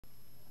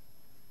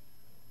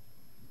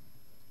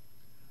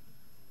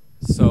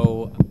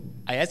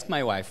I asked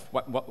my wife,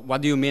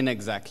 what do you mean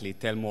exactly?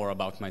 Tell more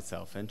about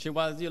myself. And she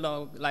was, you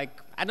know, like,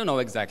 I don't know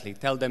exactly.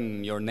 Tell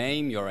them your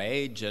name, your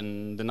age,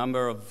 and the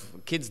number of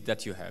kids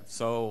that you have.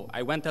 So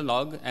I went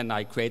along and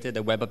I created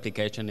a web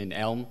application in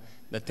Elm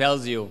that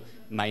tells you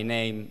my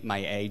name, my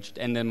age,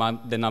 and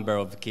the number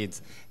of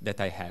kids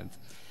that I have.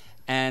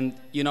 And,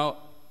 you know,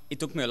 it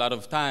took me a lot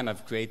of time.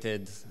 I've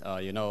created,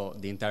 you know,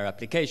 the entire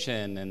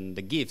application and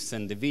the GIFs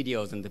and the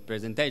videos and the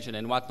presentation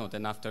and whatnot.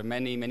 And after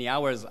many, many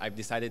hours, I've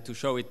decided to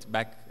show it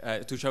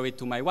back, to show it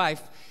to my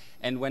wife.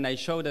 And when I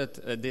showed it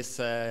this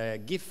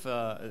GIF,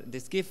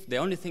 the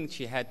only thing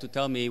she had to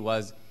tell me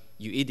was,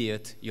 "You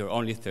idiot, you're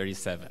only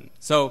 37."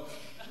 So,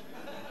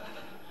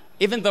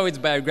 even though it's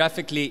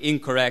biographically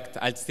incorrect,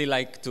 I'd still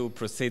like to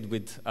proceed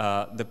with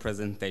the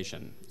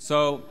presentation.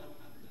 So,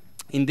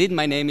 indeed,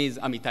 my name is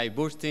Amitai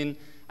Burstin.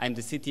 I'm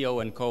the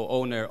CTO and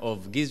co-owner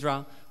of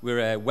Gizra.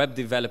 We're a web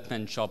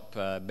development shop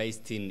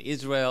based in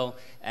Israel,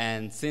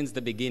 and since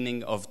the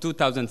beginning of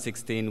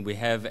 2016, we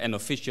have an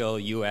official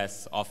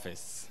US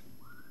office.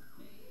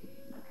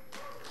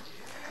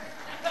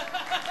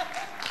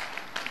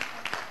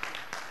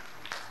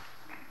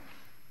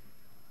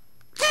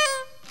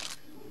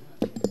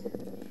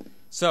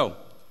 So,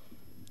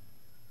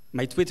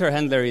 my Twitter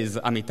handler is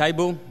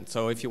Amitaibu,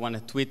 so if you want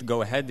to tweet,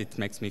 go ahead. It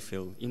makes me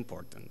feel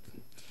important.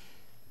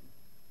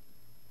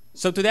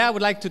 So today I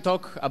would like to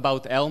talk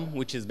about Elm,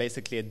 which is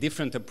basically a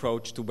different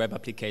approach to web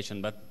application,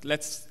 but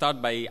let's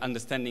start by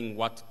understanding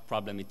what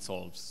problem it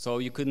solves. So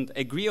you can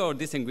agree or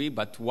disagree,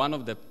 but one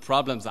of the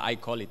problems, I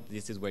call it,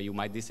 this is where you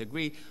might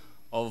disagree,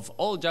 of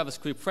all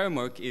JavaScript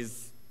framework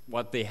is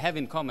what they have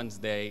in common,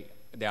 they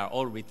are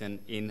all written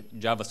in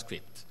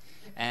JavaScript.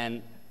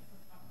 And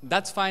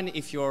that's fine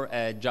if you're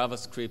a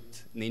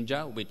JavaScript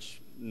ninja,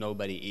 which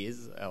nobody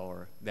is,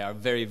 or there are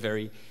very,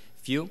 very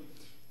few.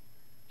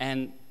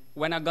 And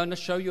when I'm going to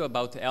show you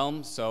about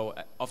Elm, so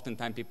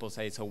oftentimes people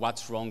say, so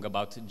what's wrong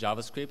about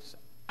JavaScript?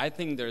 I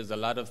think there's a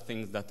lot of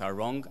things that are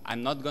wrong.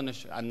 I'm not going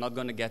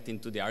to get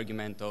into the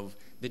argument of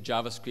the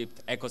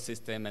JavaScript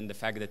ecosystem and the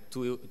fact that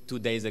two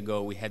days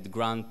ago we had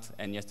Grunt,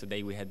 and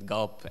yesterday we had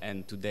Gulp,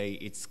 and today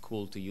it's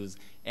cool to use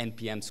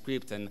NPM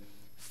script and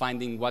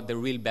finding what the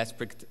real best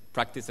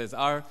practices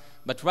are.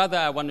 But rather,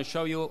 I want to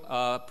show you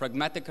a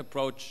pragmatic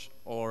approach,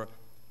 or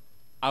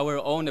our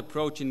own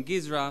approach in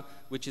Gizra,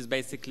 which is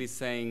basically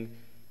saying,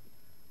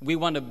 we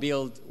want to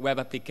build web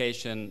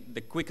application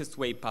the quickest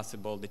way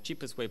possible, the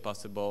cheapest way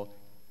possible,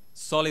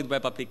 solid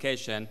web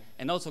application,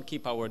 and also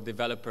keep our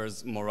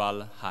developers'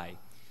 morale high.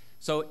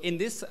 So in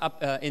this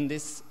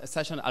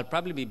session, I'll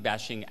probably be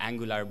bashing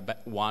Angular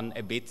 1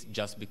 a bit,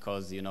 just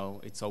because, you know,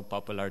 it's so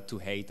popular to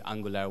hate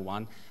Angular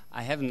 1.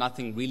 I have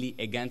nothing really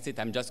against it.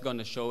 I'm just going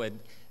to show it,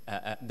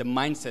 the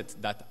mindset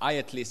that I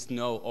at least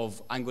know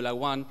of Angular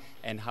 1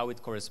 and how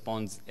it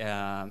corresponds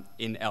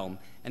in Elm.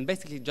 And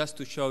basically just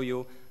to show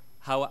you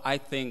how I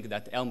think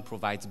that Elm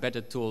provides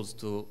better tools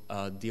to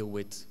deal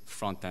with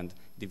front-end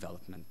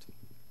development.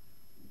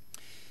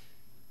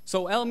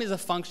 So Elm is a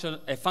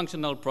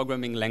functional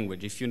programming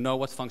language. If you know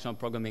what functional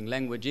programming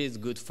language is,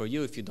 good for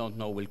you. If you don't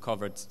know, we'll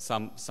cover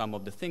some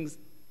of the things.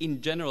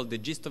 In general, the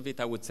gist of it,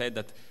 I would say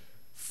that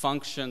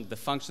the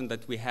function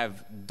that we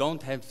have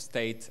don't have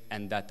state,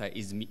 and data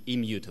is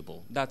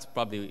immutable. That's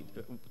probably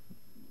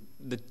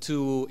the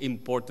two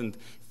important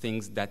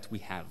things that we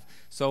have.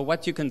 So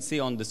what you can see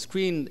on the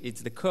screen,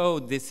 it's the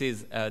code. This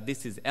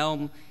is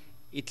Elm.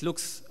 It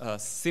looks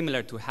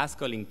similar to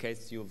Haskell in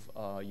case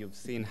you've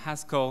seen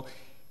Haskell.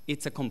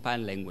 It's a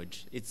compiled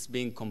language. It's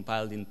being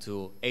compiled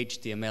into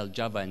HTML,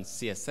 Java, and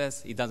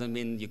CSS. It doesn't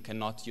mean you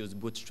cannot use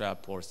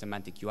Bootstrap or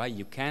Semantic UI.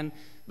 You can,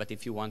 but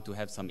if you want to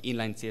have some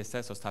inline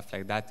CSS or stuff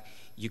like that,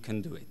 you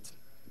can do it.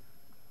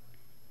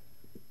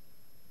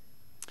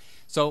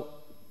 So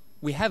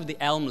we have the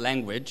Elm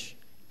language,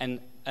 and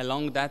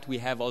along that we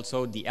have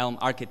also the Elm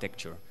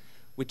architecture,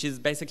 which is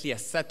basically a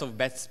set of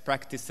best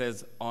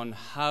practices on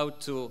how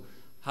to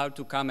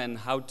come and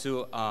how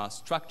to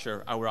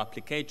structure our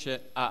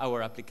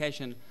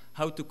application,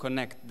 how to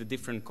connect the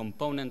different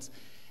components.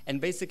 And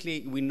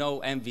basically, we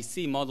know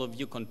MVC, Model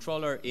View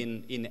Controller,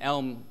 in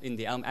Elm, in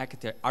the Elm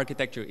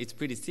architecture, it's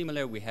pretty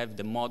similar. We have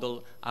the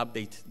model,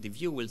 update the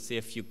view. We'll see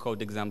a few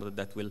code examples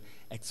that will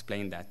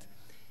explain that.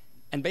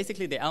 And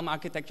basically, the Elm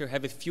architecture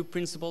have a few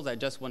principles. I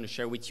just want to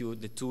share with you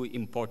the two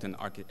important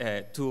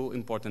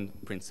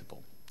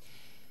principles.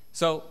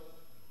 So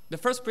the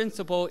first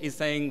principle is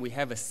saying we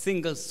have a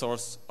single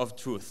source of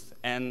truth.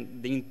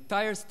 And the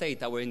entire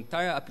state, our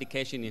entire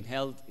application is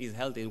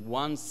held in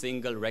one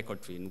single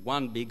record tree, in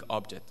one big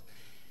object.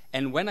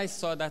 And when I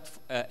saw that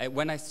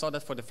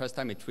for the first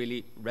time, it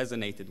really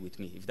resonated with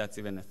me, if that's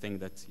even a thing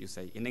that you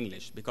say in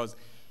English. Because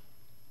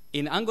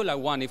in Angular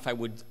 1, if I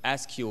would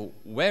ask you,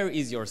 where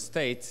is your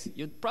state,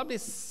 you'd probably,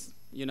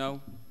 you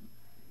know,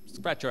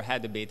 scratch your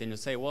head a bit and you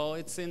say, well,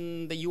 it's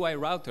in the UI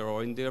router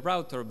or in the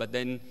router, but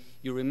then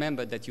you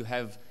remember that you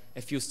have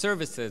a few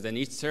services, and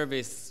each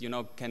service, you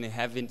know, can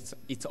have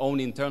its own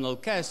internal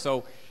cache.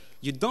 So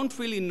you don't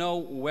really know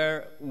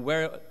where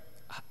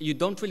you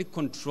don't really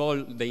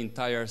control the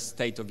entire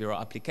state of your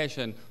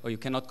application, or you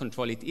cannot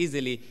control it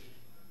easily.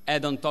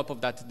 Add on top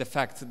of that the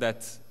fact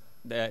that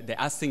the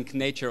async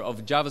nature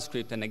of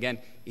JavaScript, and again,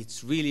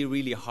 it's really,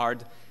 really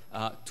hard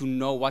to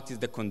know what is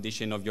the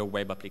condition of your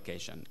web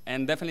application.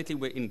 And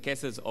definitely in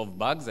cases of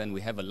bugs, and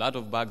we have a lot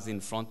of bugs in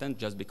Frontend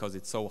just because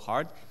it's so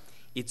hard,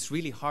 it's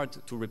really hard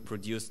to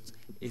reproduce.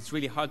 It's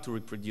really hard to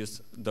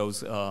reproduce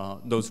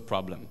those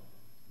problems.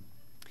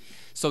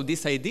 So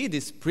this idea,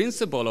 this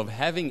principle of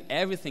having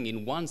everything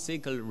in one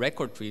single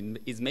record tree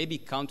is maybe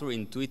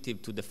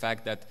counterintuitive to the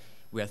fact that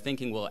we are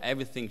thinking, well,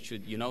 everything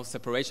should,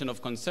 separation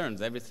of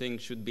concerns, everything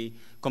should be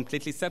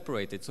completely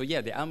separated. So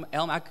yeah, the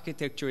Elm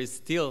architecture is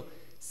still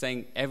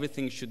saying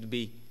everything should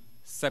be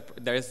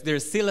separate.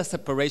 There's still a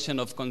separation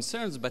of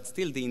concerns, but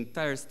still the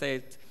entire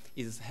state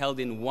is held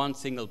in one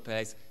single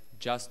place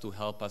just to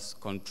help us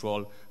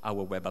control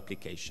our web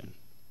application.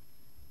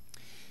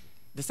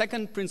 The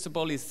second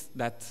principle is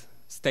that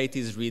state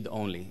is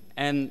read-only.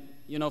 And,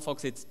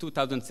 folks, it's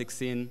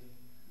 2016.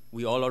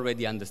 We all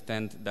already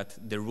understand that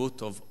the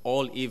root of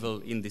all evil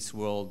in this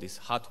world, this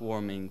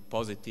heartwarming,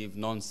 positive,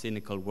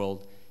 non-cynical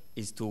world,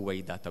 is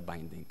two-way data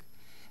binding.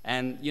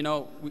 And,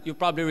 you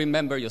probably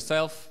remember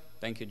yourself.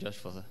 Thank you, Josh,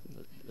 for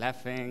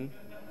laughing.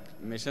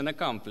 Mission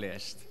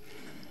accomplished.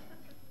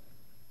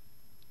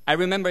 I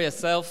remember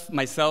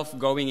myself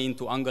going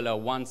into Angular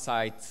 1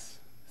 site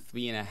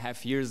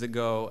 3.5 years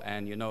ago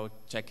and,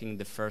 checking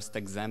the first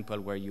example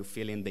where you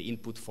fill in the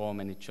input form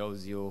and it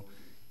shows you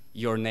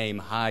your name,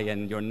 hi,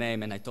 and your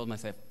name. And I told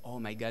myself, oh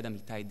my God,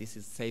 Amitai, this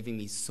is saving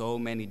me so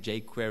many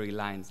jQuery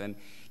lines. And,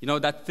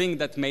 that thing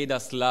that made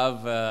us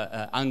love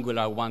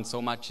Angular 1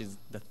 so much is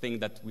the thing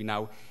that we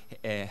now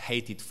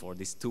hate it for,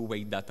 this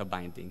two-way data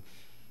binding.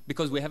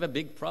 Because we have a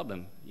big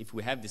problem. If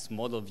we have this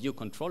model view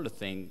controller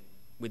thing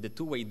with the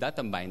two-way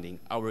data binding,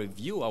 our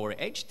view, our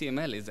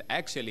HTML is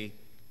actually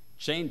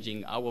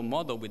changing our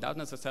model without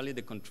necessarily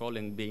the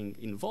controlling being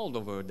involved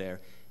over there.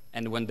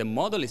 And when the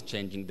model is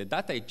changing, the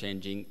data is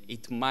changing,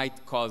 it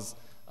might cause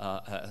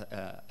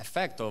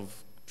effect of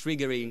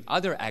triggering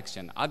other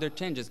action, other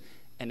changes.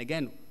 And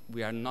again,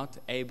 we are not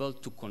able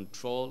to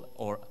control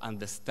or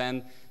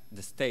understand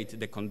the state,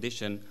 the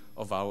condition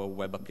of our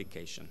web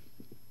application.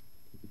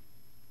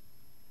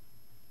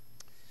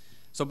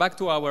 So back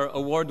to our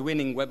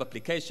award-winning web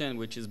application,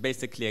 which is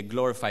basically a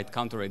glorified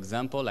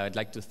counterexample. I'd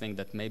like to think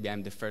that maybe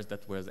I'm the first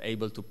that was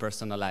able to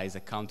personalize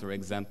a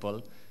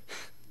counterexample.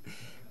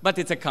 But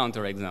it's a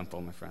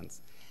counterexample, my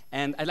friends.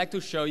 And I'd like to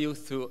show you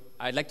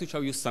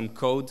some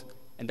code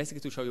and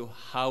basically to show you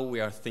how we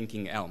are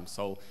thinking Elm.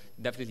 So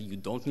definitely you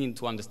don't need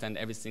to understand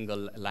every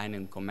single line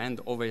and command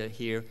over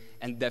here,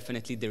 and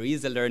definitely there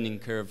is a learning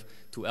curve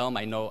to Elm.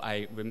 I know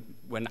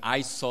when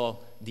I saw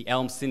the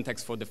Elm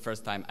syntax for the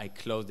first time, I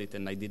closed it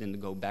and I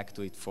didn't go back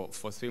to it for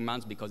 3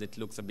 months because it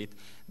looks a bit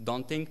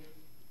daunting.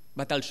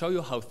 But I'll show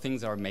you how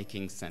things are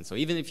making sense. So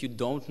even if you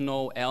don't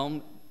know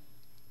Elm,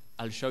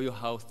 I'll show you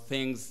how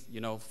things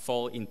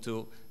fall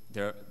into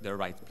their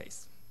right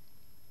place.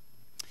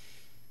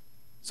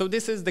 So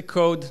this is the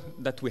code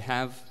that we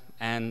have,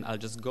 and I'll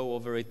just go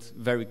over it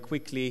very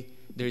quickly.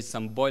 There is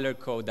some boiler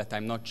code that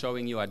I'm not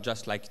showing you. I'd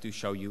just like to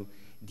show you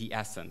the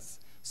essence.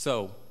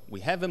 So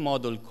we have a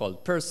model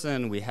called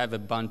person. We have a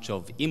bunch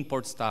of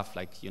import stuff,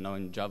 like in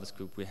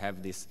JavaScript we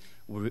have this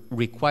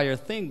require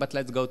thing. But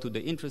let's go to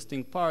the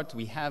interesting part.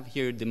 We have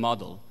here the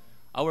model.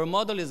 Our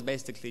model is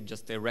basically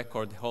just a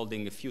record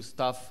holding a few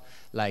stuff,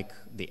 like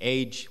the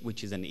age,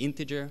 which is an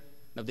integer.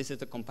 Now this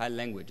is a compiled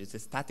language. It's a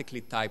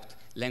statically typed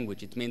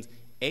language. It means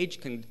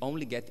age can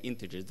only get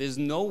integers. There's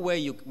no way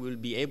you will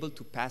be able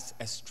to pass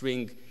a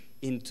string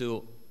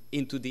into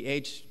the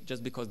age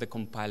just because the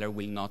compiler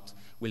will not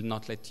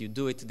let you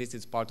do it. This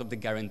is part of the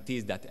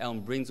guarantees that Elm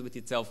brings with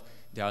itself.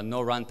 There are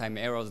no runtime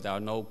errors. There are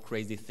no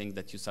crazy things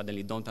that you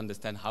suddenly don't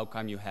understand. How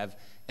come you have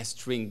a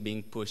string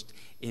being pushed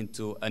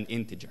into an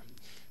integer?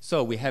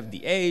 So we have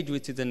the age,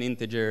 which is an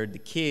integer, the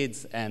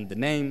kids, and the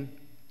name.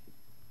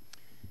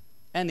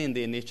 And in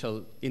the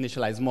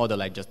initialize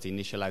model, I just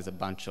initialize a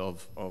bunch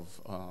of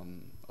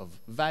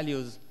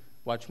values.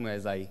 Watch me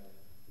as I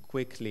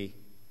quickly,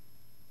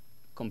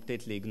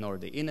 completely ignore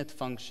the init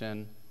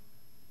function.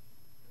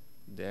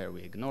 There,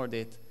 we ignored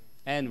it.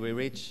 And we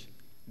reach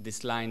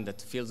this line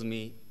that fills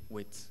me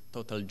with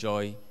total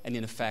joy. And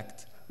in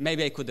effect,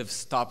 maybe I could have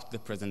stopped the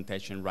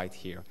presentation right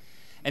here.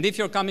 And if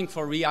you're coming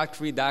for React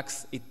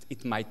Redux,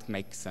 it might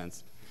make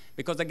sense.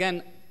 Because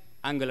again,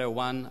 Angular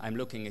 1, I'm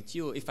looking at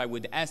you. If I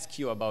would ask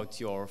you about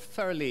your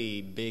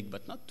fairly big,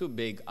 but not too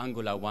big,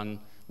 Angular 1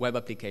 web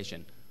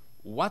application,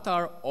 what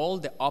are all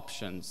the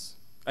options,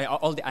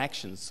 all the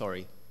actions,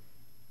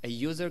 a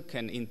user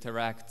can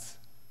interact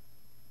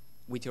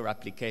with your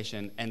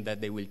application and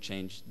that they will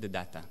change the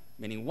data?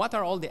 Meaning, what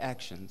are all the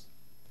actions?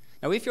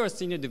 Now, if you're a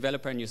senior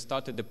developer and you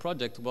started the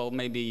project, well,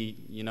 maybe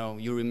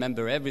you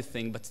remember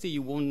everything, but still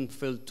you won't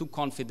feel too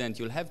confident.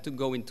 You'll have to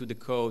go into the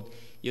code.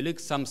 You look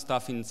some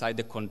stuff inside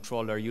the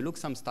controller. You look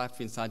some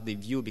stuff inside the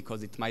view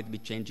because it might be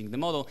changing the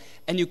model.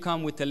 And you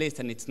come with a list,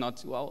 and it's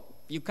not, well,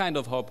 you kind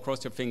of hope,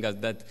 cross your fingers,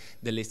 that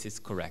the list is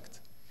correct.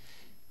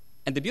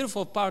 And the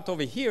beautiful part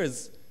over here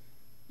is,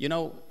 you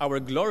know, our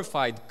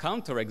glorified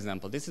counter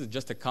example. This is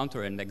just a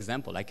counter and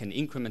example. I can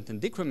increment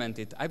and decrement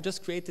it. I've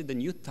just created a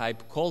new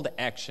type called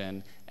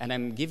action, and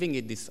I'm giving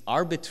it these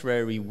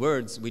arbitrary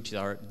words, which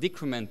are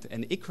decrement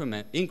and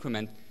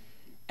increment.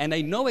 And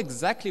I know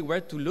exactly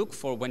where to look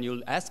for when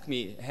you ask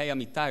me, hey,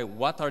 Amitai,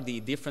 what are the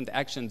different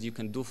actions you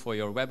can do for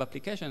your web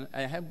application?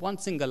 I have one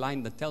single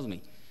line that tells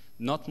me,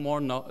 not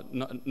more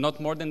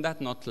than that,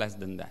 not less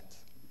than that.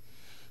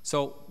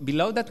 So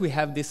below that, we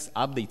have this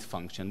update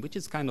function, which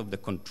is kind of the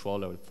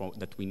controller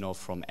that we know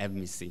from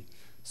MVC.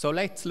 So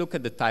let's look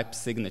at the type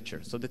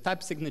signature. So the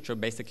type signature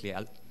basically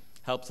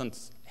helps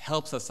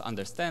us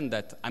understand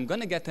that I'm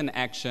going to get an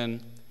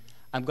action,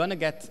 I'm going to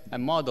get a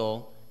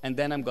model, and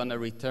then I'm going to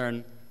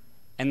return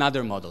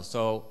another model.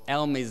 So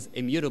Elm is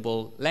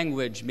immutable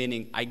language,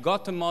 meaning I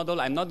got a model,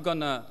 I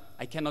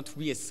cannot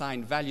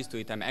reassign values to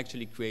it. I'm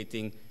actually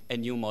creating a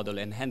new model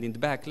and handing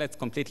it back. Let's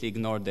completely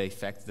ignore the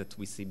effects that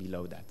we see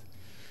below that.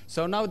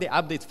 So now the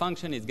update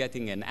function is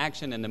getting an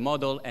action and a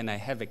model, and I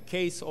have a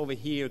case over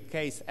here,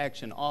 case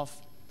action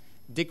off,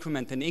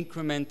 decrement and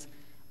increment.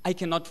 I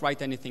cannot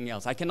write anything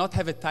else. I cannot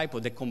have a typo.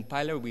 The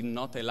compiler will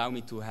not allow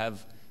me to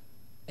have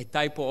a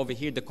typo over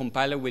here. The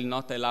compiler will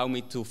not allow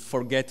me to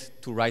forget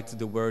to write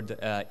the word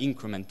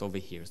increment over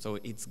here. So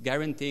it's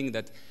guaranteeing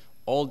that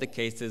all the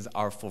cases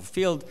are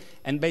fulfilled.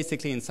 And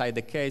basically inside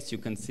the case, you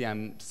can see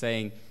I'm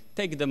saying,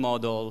 take the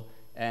model,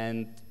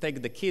 and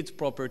take the kids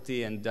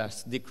property and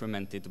just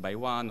decrement it by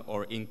 1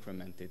 or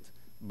increment it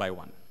by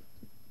 1.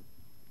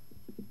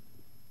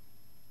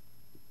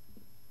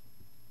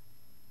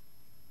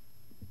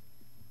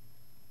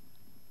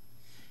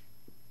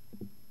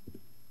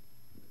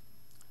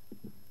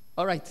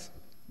 All right,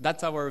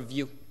 that's our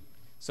view.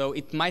 So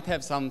it might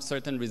have some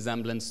certain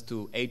resemblance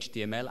to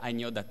HTML.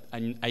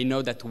 I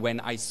know that when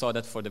I saw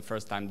that for the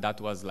first time,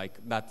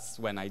 that's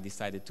when I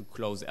decided to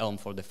close Elm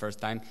for the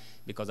first time,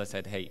 because I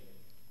said, hey,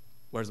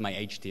 where's my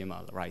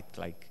HTML, right?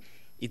 Like,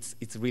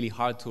 it's really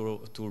hard to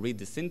read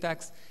the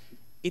syntax.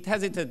 It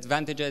has its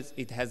advantages,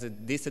 it has its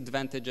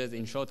disadvantages.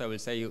 In short, I will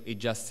say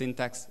it's just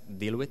syntax,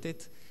 deal with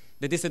it.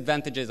 The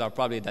disadvantages are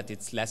probably that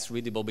it's less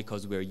readable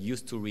because we're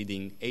used to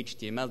reading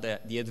HTML.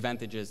 The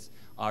advantages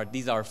are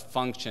these are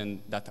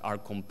functions that are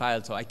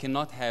compiled, so I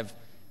cannot have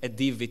a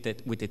div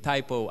with a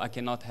typo, I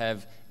cannot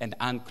have an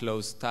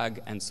unclosed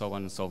tag, and so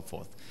on and so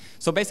forth.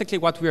 So basically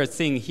what we are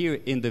seeing here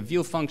in the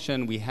view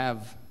function, we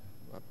have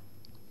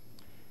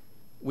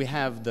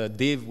the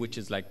div, which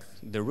is like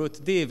the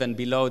root div, and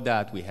below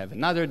that we have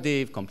another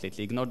div,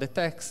 completely ignore the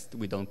text,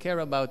 we don't care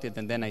about it,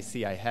 and then I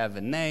see I have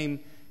a name,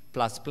 ++,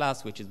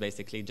 which is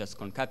basically just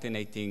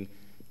concatenating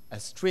a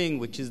string,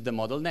 which is the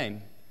model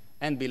name.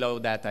 And below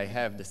that I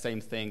have the same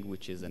thing,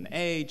 which is an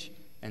age,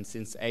 and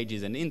since age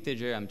is an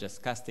integer, I'm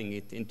just casting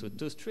it into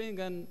toString,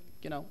 and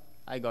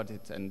I got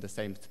it, and the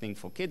same thing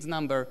for kids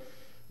number.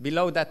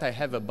 Below that I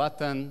have a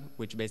button,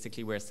 which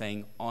basically we're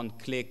saying on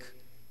click,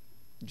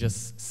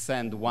 just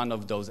send one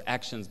of those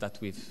actions that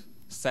we've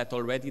set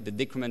already, the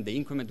decrement, the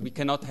increment. We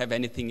cannot have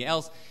anything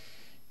else.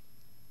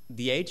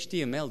 The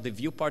HTML, the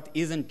view part,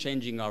 isn't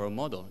changing our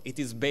model. It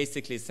is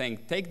basically saying,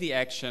 take the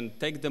action,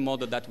 take the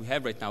model that we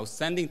have right now,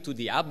 sending to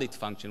the update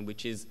function,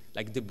 which is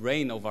like the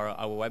brain of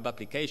our web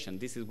application.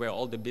 This is where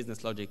all the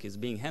business logic is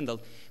being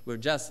handled. We're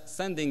just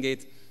sending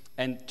it,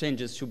 and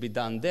changes should be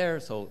done there.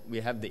 So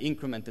we have the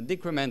increment and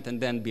decrement, and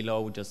then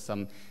below just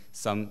some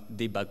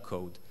debug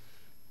code.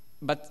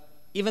 But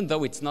even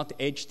though it's not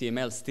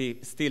HTML,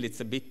 still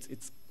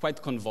it's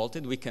quite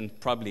convoluted. We can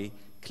probably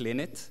clean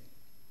it.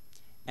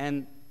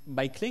 And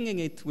by cleaning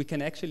it, we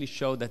can actually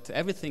show that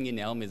everything in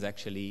Elm is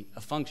actually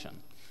a function.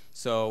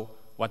 So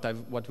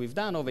what we've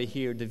done over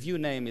here, the view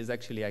name is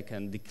actually, I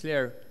can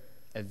declare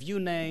a view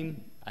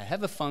name, I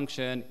have a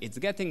function, it's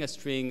getting a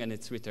string, and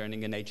it's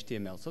returning an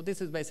HTML. So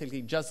this is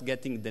basically just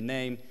getting the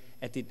name,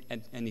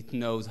 and it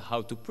knows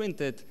how to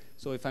print it.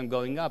 So if I'm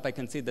going up, I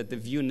can see that the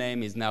view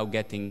name is now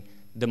getting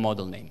the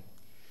model name.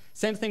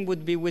 Same thing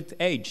would be with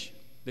age.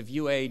 The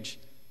view age,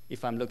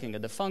 if I'm looking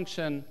at the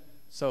function,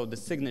 so the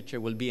signature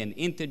will be an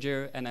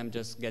integer, and I'm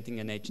just getting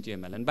an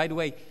HTML. And by the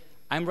way,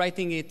 I'm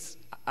writing it,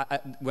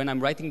 when I'm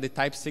writing the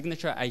type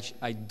signature,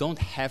 I don't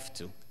have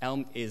to.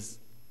 Elm is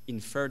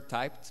inferred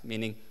typed,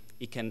 meaning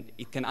it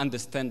can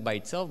understand by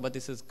itself, but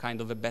this is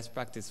kind of a best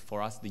practice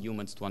for us, the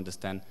humans, to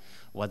understand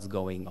what's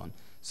going on.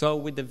 So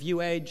with the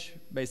view age,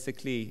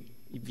 basically,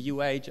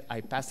 view age, I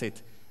pass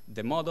it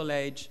the model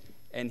age,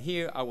 and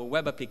here our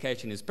web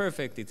application is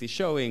perfect. It is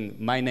showing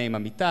my name,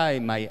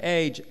 Amitai, my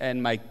age,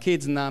 and my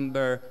kid's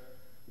number.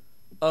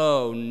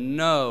 Oh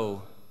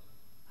no,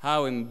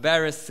 how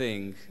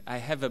embarrassing. I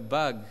have a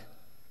bug,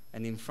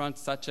 and in front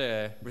of such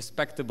a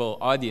respectable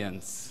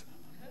audience,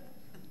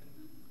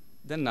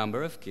 the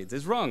number of kids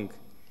is wrong.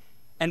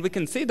 And we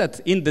can see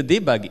that in the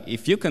debug,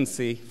 if you can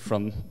see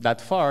from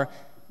that far,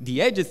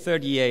 the age is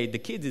 38, the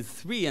kid is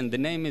 3, and the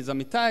name is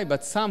Amitai,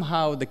 but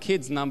somehow the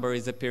kid's number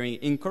is appearing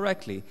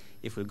incorrectly.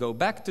 If we go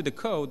back to the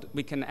code,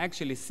 we can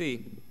actually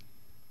see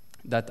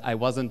that I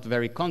wasn't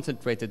very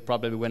concentrated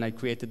probably when I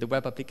created the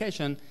web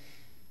application.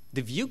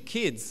 The view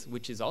kids,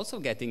 which is also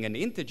getting an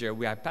integer,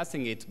 we are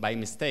passing it by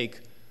mistake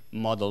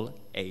model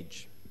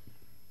age.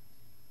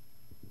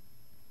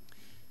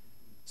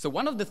 So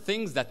one of the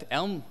things that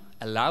Elm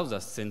allows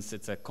us, since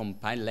it's a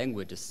compiled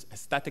language, a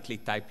statically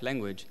typed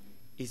language,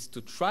 is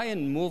to try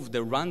and move the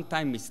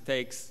runtime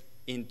mistakes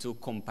into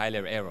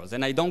compiler errors.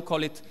 And I don't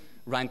call it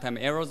runtime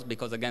errors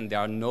because, again, there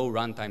are no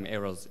runtime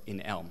errors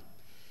in Elm.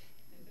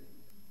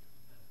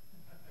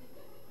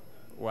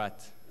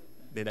 What?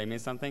 Did I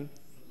miss something?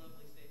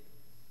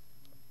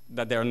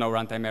 That there are no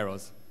runtime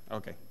errors.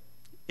 Okay.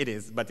 It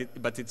is, but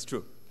it's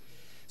true.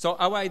 So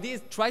our idea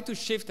is try to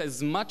shift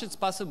as much as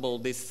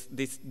possible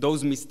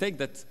those mistakes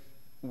that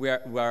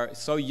we're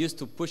so used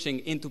to pushing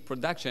into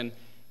production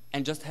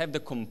and just have the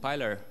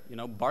compiler,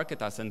 bark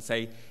at us and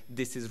say,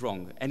 this is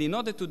wrong. And in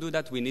order to do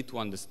that, we need to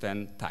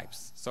understand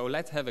types. So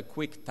let's have a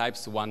quick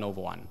types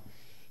 101.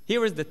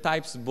 Here is the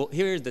type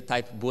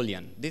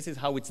Boolean. This is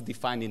how it's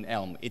defined in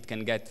Elm. It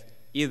can get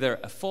either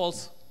a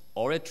false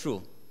or a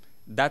true.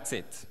 That's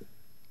it.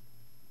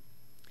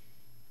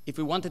 If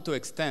we wanted to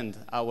extend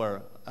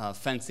our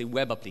fancy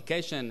web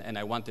application and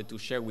I wanted to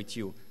share with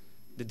you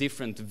the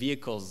different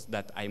vehicles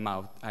that I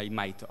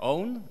might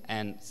own,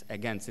 and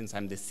again, since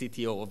I'm the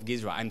CTO of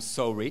Gizra, I'm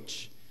so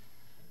rich,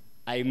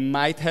 I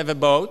might have a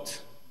boat,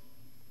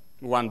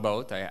 one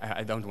boat,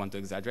 I don't want to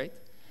exaggerate.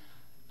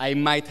 I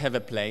might have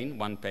a plane,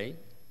 one plane,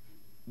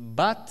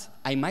 but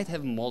I might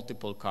have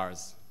multiple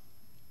cars.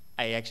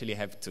 I actually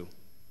have two.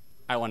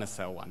 I want to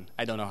sell one.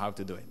 I don't know how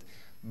to do it.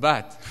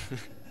 But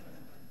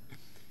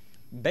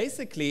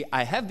basically,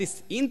 I have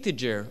this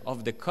integer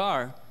of the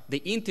car. The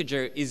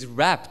integer is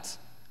wrapped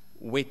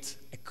with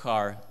a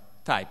car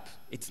type.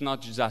 It's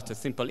not just a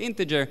simple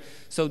integer.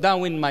 So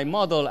down in my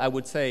model, I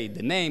would say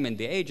the name and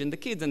the age and the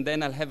kids, and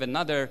then I'll have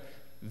another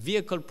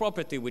vehicle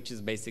property, which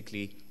is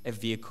basically a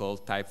vehicle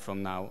type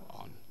from now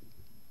on.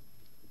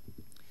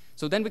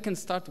 So then we can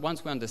start,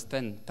 once we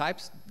understand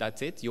types,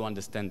 that's it, you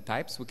understand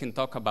types, we can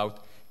talk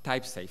about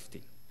type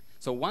safety.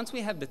 So once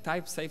we have the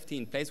type safety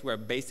in place, we're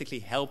basically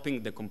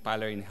helping the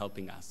compiler in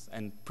helping us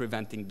and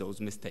preventing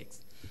those mistakes.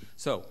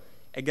 So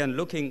again,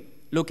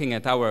 looking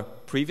at our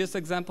previous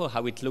example,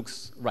 how it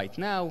looks right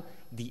now,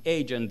 the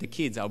age and the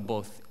kids are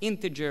both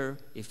integer.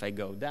 If I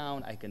go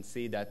down, I can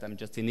see that I'm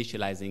just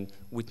initializing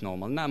with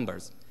normal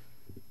numbers.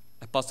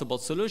 A possible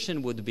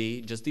solution would be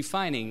just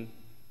defining,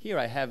 here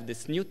I have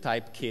this new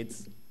type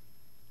kids,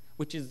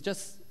 which is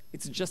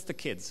it's just the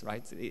kids,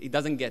 right? It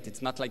doesn't get,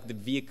 it's not like the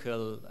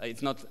vehicle,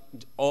 it's not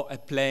a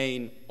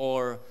plane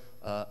or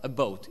a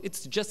boat.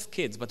 It's just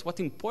kids. But what's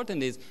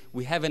important is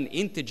we have an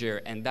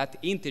integer, and that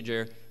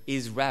integer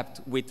is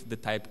wrapped with the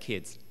type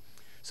kids.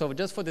 So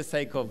just for the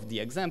sake of the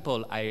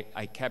example,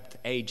 I kept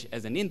age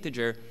as an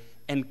integer,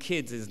 and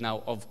kids is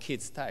now of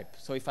kids type.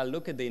 So if I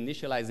look at the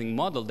initializing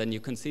model, then you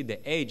can see the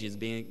age is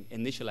being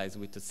initialized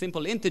with a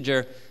simple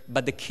integer,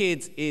 but the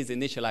kids is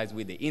initialized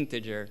with the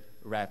integer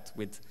wrapped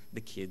with the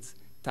kids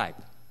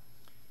type.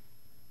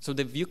 So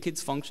the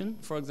viewKids function,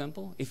 for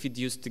example, if it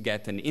used to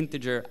get an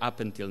integer up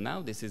until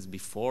now, this is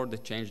before the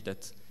change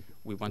that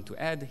we want to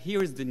add,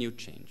 here is the new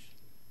change.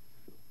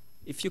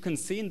 If you can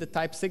see in the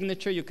type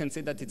signature, you can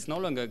see that it's no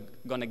longer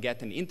going to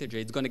get an integer,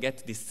 it's going to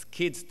get this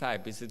kids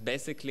type. This is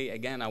basically,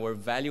 again, our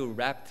value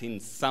wrapped in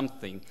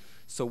something.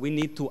 So we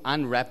need to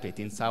unwrap it.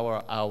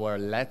 Inside our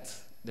let,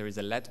 there is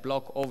a let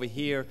block over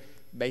here.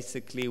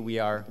 Basically, we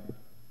are,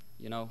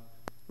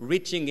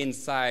 reaching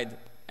inside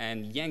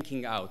and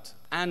yanking out,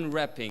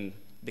 unwrapping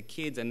the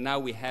kids, and now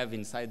we have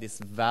inside this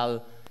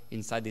val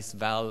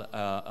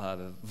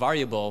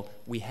variable,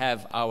 we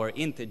have our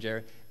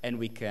integer, and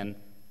we can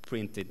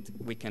print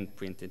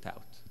it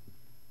out.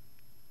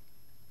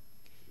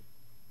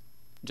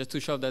 Just to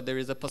show that there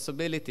is a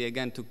possibility,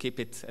 again, to keep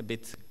it a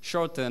bit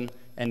shortened,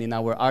 and in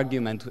our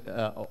argument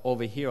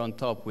over here on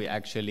top, we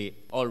actually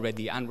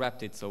already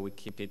unwrapped it, so we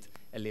keep it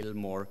a little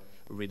more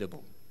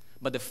readable.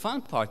 But the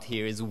fun part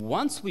here is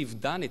once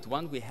we've done it,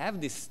 once we have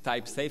this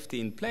type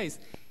safety in place,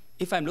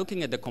 if I'm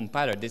looking at the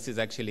compiler, this is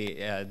actually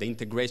the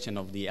integration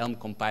of the Elm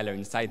compiler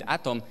inside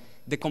Atom,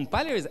 the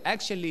compiler is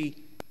actually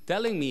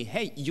telling me,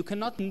 hey, you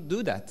cannot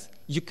do that.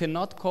 You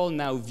cannot call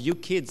now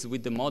viewKids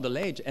with the model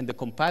age, and the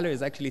compiler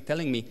is actually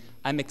telling me,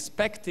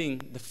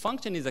 the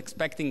function is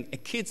expecting a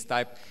kids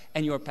type,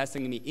 and you're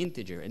passing me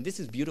integer. And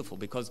this is beautiful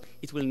because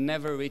it will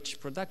never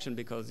reach production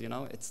because,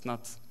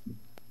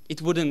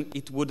 it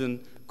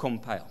wouldn't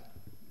compile.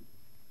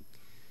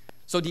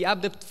 So the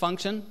update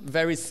function,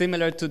 very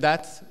similar to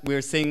that.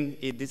 We're seeing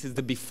this is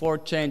the before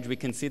change. We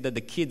can see that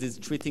the kids is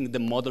treating the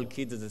model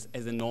kids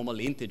as a normal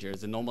integer,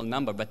 as a normal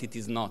number, but it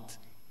is not.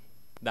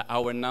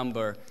 Our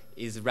number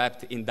is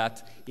wrapped in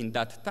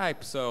that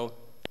type, so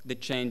the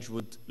change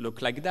would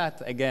look like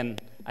that. Again,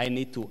 I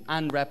need to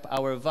unwrap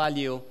our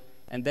value,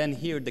 and then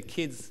here the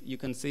kids,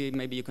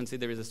 maybe you can see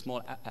there is a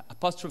small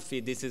apostrophe.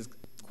 This is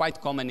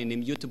quite common in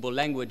immutable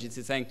language. It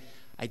is saying,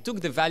 I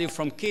took the value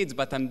from kids,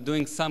 but I'm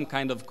doing some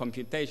kind of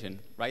computation,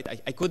 right?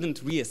 I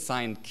couldn't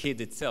reassign kid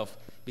itself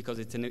because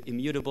it's an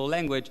immutable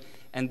language,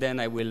 and then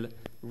I will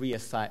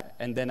reassign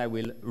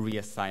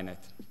it.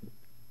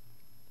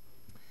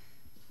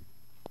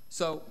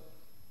 So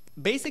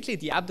basically,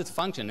 the update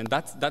function, and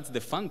that's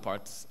the fun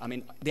part. I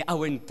mean,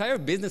 our entire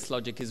business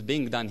logic is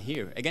being done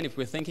here. Again, if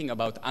we're thinking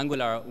about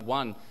Angular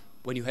 1,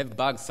 when you have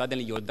bugs,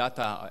 suddenly your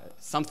data,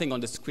 something on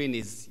the screen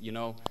is,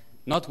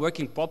 not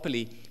working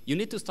properly, you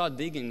need to start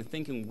digging and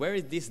thinking, where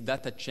is this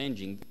data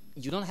changing?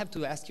 You don't have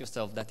to ask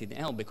yourself that in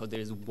Elm, because there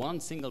is one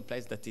single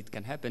place that it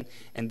can happen,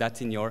 and that's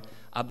in your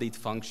update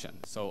function.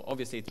 So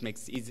obviously, it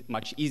makes it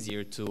much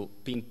easier to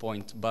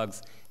pinpoint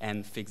bugs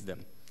and fix them.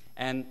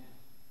 And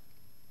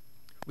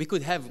we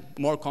could have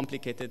more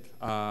complicated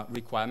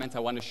requirements. I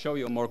want to show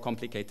you a more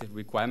complicated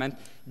requirement.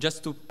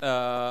 Just to,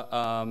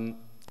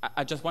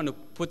 I just want to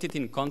put it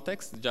in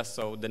context, just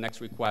so the next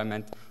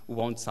requirement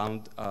won't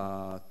sound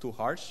too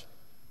harsh.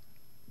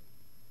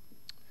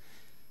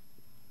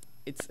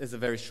 It's a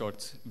very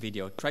short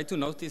video. Try to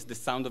notice the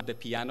sound of the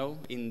piano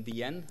in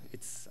the end.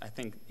 I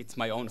think it's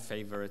my own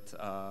favorite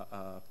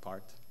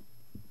part.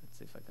 Let's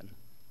see if I can.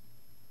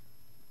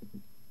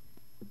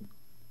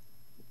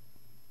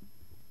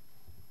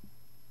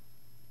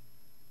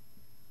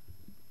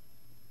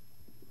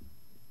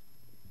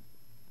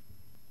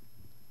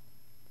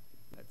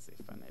 Let's see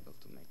if I'm able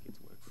to make it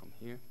work from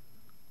here.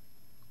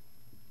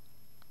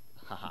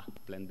 Haha,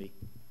 plan B.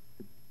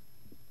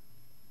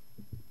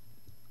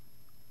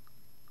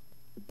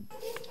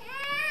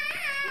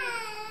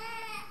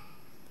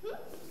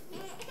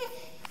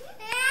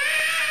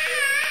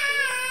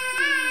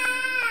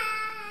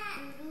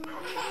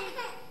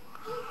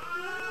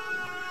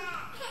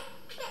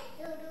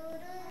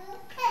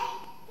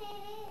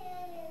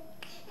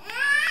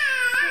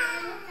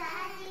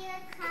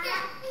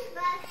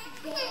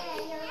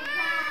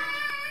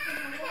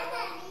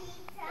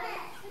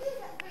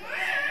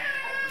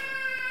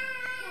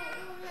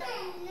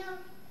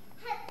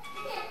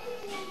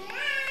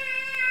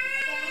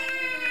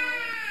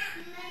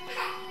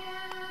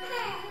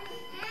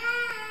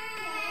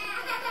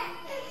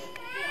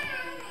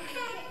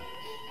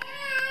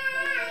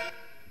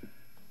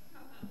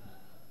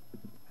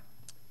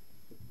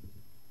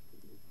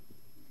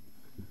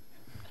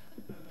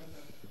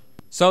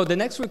 So the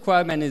next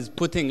requirement is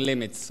putting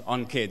limits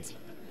on kids.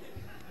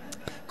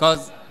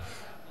 Because,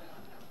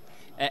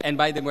 and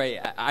by the way,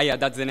 Aya,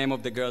 that's the name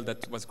of the girl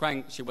that was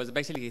crying. She was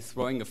basically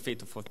throwing a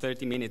fit for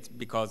 30 minutes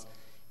because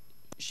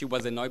she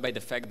was annoyed by the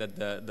fact that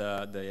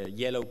the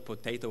yellow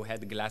potato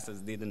head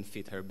glasses didn't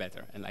fit her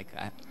better. And like,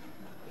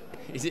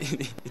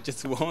 it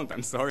just won't,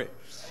 I'm sorry.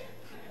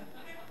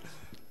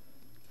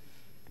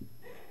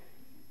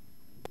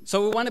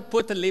 So we want to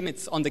put the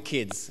limits on the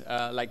kids,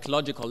 like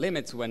logical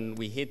limits when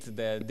we hit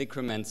the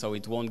decrement, so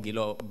it won't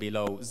go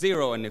below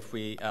 0, and if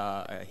we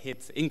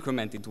hit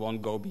increment, it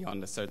won't go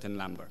beyond a certain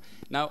number.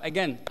 Now,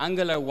 again,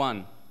 Angular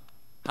 1,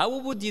 how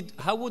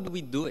would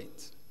we do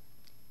it?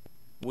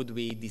 Would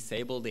we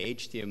disable the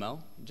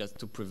HTML just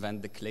to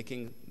prevent the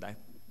clicking?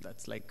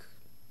 That's like,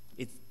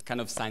 it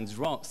kind of sounds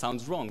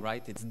wrong,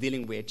 right? It's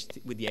dealing with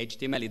the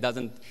HTML. It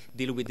doesn't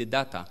deal with the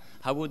data.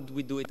 How would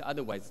we do it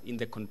otherwise? In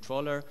the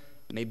controller,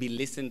 maybe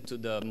listen to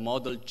the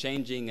model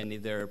changing and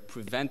either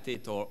prevent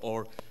it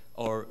or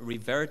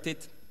revert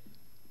it.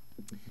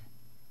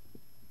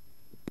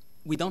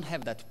 We don't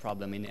have that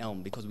problem in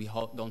Elm because we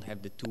don't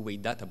have the two-way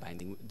data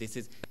binding.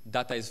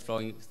 Data is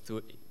flowing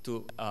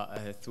through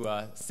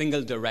a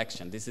single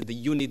direction. This is the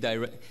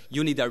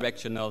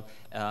unidirectional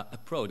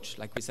approach.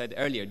 Like we said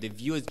earlier, the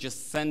view is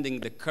just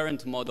sending the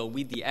current model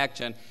with the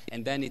action,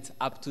 and then it's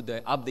up to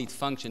the update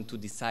function to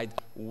decide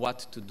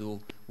what to do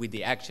with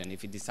the action.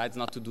 If it decides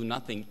not to do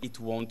nothing, it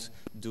won't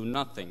do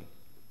nothing.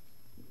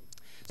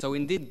 So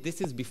indeed, this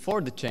is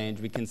before the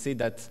change. We can see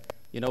that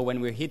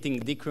when we're hitting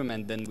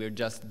decrement, then we're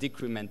just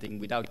decrementing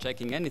without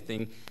checking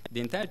anything.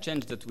 The entire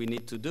change that we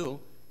need to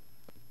do,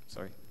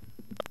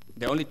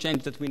 the only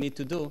change that we need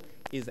to do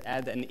is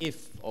add an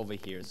if over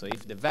here. So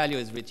if the value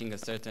is reaching a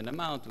certain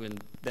amount,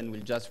 then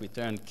we'll just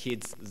return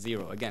kids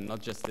 0. Again,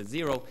 not just a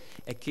 0,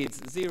 a kids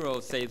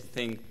 0, same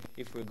thing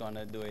if we're going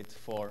to do it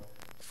for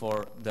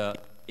the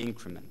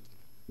increment.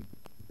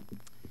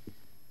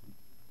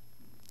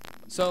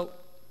 So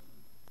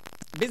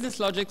business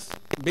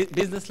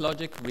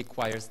logic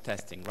requires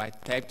testing, right?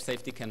 Type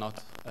safety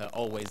cannot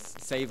always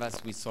save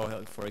us. We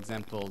saw, for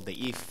example, the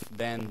if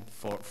then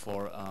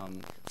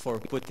for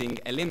putting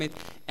a limit,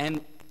 and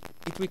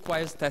it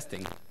requires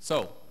testing.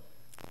 So,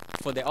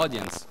 for the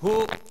audience,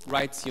 who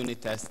writes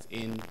unit tests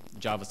in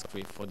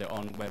JavaScript for their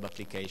own web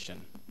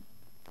application?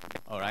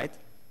 All right.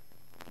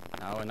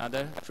 Now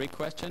another trick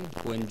question: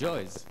 who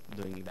enjoys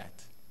doing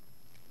that?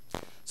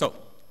 So,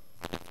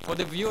 for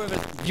the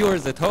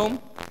viewers at home,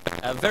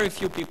 very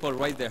few people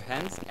raise their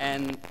hands,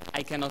 and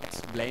I cannot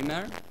blame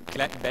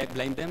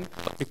them,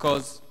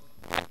 because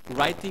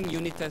writing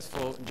unit tests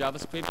for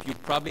JavaScript, you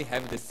probably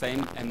have the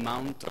same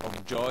amount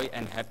of joy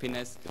and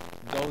happiness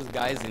those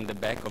guys in the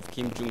back of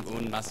Kim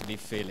Jong-un must be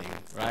feeling,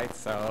 right?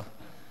 So,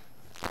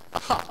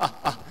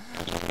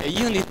 a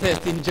unit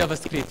test in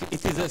JavaScript,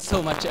 it is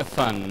so much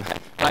fun,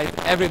 right?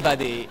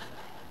 Everybody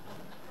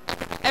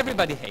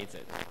hates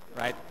it,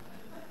 right?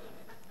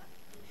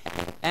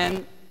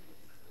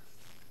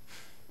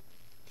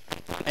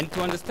 And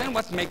to understand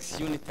what makes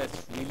unit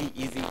tests really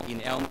easy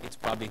in Elm, it's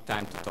probably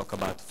time to talk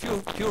about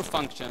pure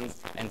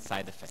functions and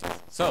side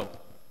effects. So,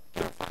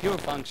 pure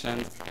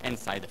functions and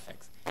side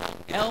effects.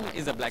 Elm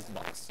is a black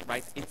box,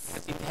 right? It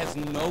has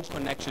no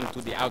connection to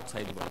the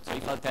outside world. So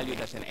if I'll tell you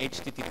that an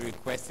HTTP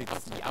request is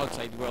the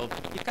outside world,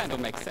 it kind of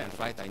makes sense,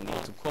 right? I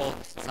need to call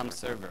some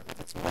server.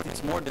 But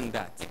it's more than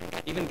that.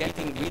 Even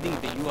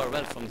reading the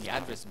URL from the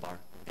address bar,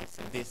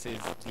 this is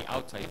the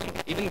outside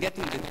world. Even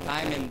getting the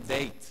time and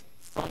date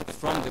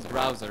from the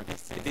browser,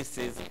 this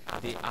is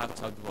the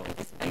outside world.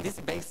 And this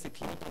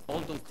basically, all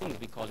those things,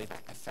 we call it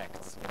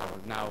effects.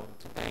 Or now,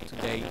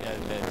 today,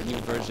 the new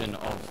version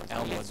of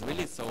Elm was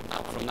released, so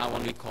from now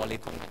on we call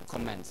it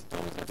comments.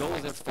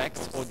 Those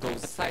effects or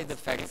those side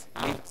effects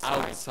live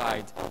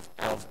outside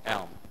of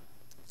Elm.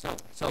 So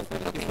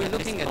if we're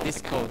looking at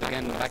this code,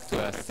 again, back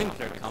to a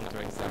simpler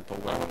counterexample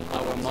where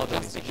our model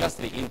is just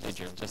the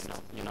integer, just,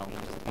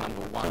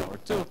 number 1 or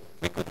 2,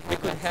 we could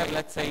have,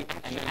 let's say,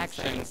 an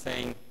action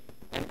saying,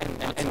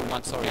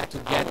 to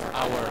get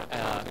our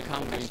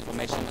counter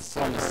information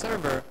from the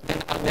server,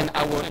 then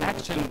our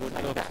action would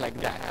look like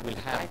that. We'll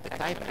have the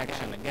type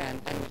action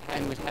again,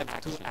 and we'll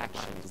have two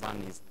actions.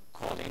 One is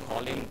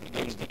calling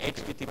in the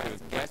HTTP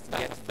request,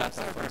 get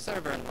data from the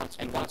server,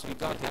 and once we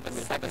got it,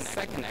 we'll have a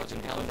second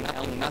action.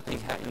 Nothing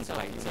happens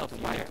by itself. We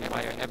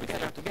wire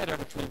everything together,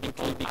 which will be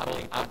called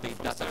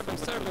update data from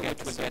server,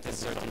 which will get a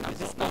certain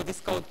number. This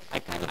code, I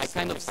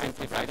kind of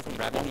simplified from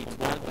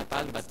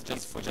Drupal, but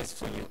just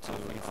for you to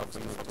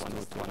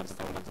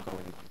understand what's going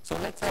on. So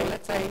let's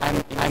say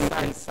I'm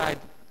inside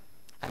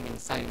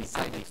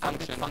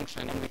the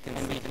function, and we can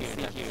see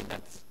here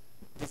that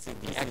this is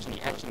the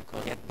action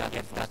code get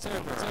that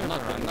server. I'm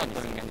not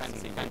doing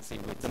anything fancy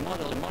with the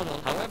model.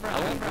 However,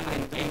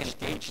 I'm doing an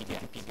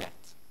HTTP get.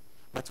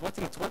 But what's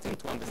important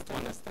to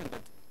understand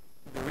that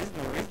there is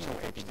no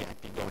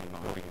HTTP going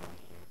on here.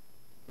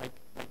 Like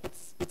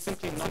it's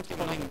simply not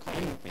calling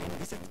anything.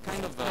 This is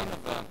kind of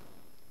a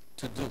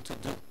to do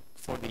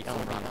for the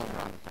Elm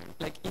runtime.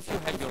 Like if you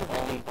have your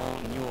own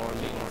New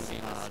Orleans,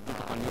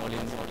 DrupalCon New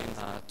Orleans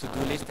to-do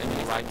list, and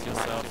you write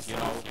yourself,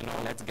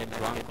 let's get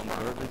drunk on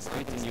Bourbon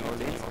Street in New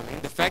Orleans.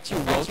 The fact you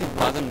wrote it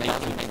doesn't make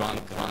you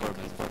drunk on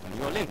Bourbon Street in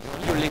New Orleans.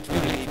 You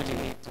literally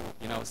need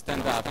to,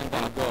 stand up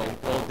and go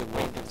all the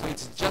way. So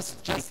it's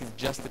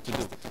just a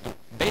to-do.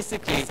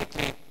 Basically,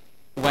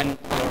 when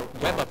your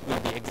web app will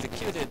be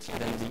executed,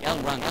 then the Elm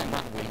runtime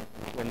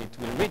when it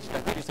will reach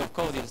that piece of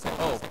code, it will say,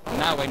 oh,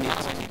 now I need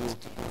to do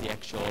the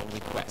actual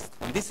request.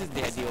 And this is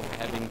the idea of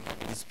having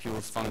this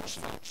pure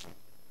function.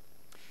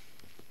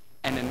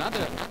 And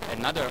another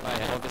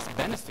obvious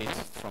benefit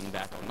from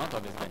that, or not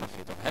obvious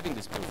benefit of having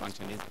this pure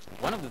function is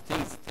one of the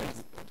things,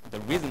 the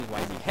reasons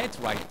why we hate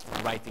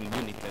writing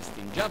unit tests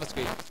in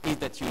JavaScript is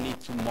that you need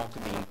to mock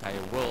the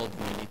entire world,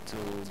 you need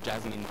to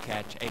Jasmine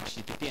catch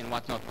HTTP and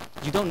whatnot.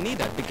 You don't need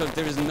that because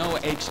there is no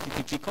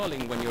HTTP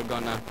calling when you're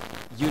gonna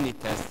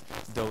unit test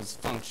those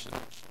functions.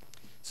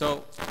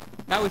 So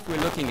now if we're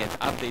looking at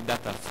update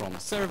data from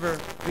server,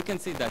 we can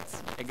see that,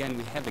 again,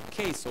 we have a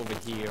case over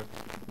here.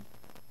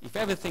 If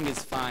everything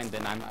is fine,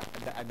 then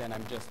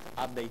I'm just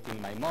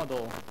updating my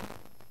model.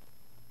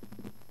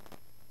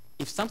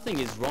 If something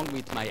is wrong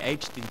with my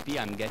HTTP,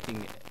 I'm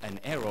getting an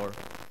error.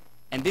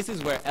 And this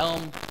is where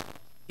Elm,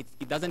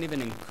 it doesn't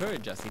even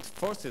encourage us. It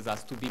forces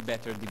us to be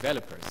better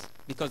developers.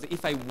 Because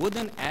if I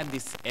wouldn't add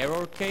this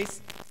error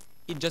case,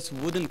 it just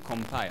wouldn't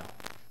compile.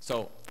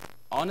 So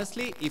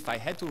honestly, if I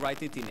had to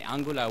write it in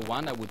Angular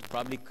 1, I would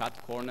probably cut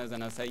corners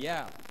and I'll say,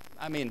 yeah,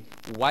 I mean,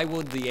 why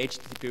would the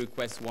HTTP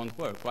request won't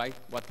work, right?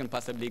 What can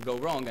possibly go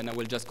wrong? And I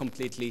will just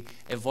completely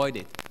avoid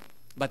it.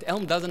 But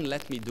Elm doesn't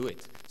let me do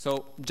it.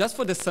 So just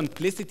for the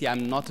simplicity,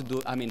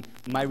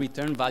 my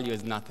return value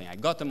is nothing. I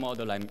got a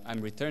model,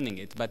 I'm returning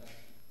it. But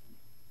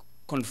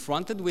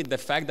confronted with the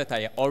fact that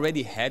I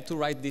already had to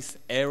write this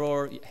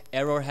error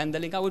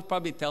handling, I would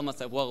probably tell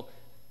myself, well,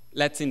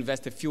 let's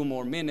invest a few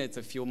more minutes,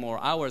 a few more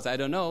hours, I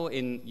don't know,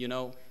 in,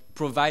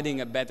 providing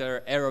a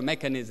better error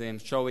mechanism,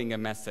 showing a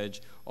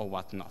message, or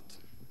whatnot.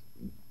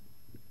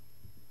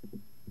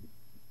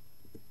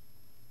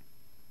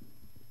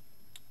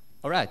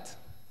 All right,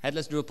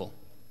 headless Drupal.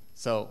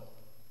 So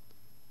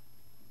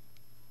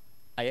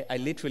I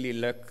literally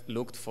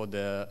looked for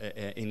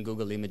in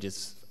Google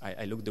Images,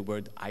 I looked the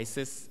word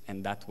ISIS,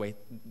 and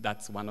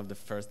that's one of the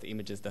first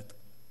images that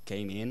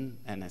came in,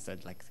 and I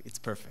said, like, it's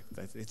perfect.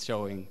 It's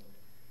showing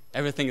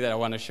everything that I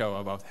want to show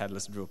about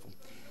headless Drupal.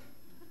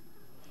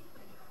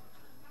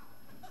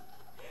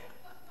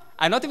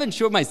 I'm not even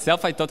sure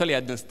myself I totally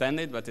understand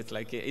it, but it's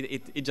like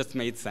it just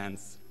made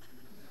sense.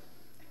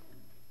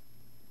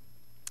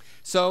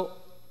 So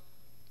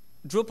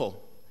Drupal,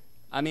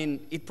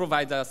 it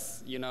provides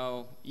us,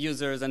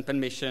 users and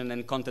permission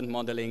and content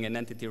modeling and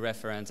entity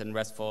reference and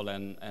RESTful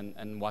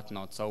and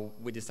whatnot. So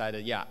we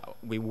decided, yeah,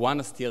 we want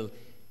to still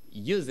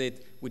use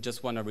it. We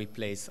just want to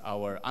replace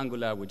our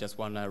Angular. We just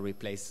want to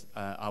replace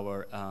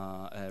our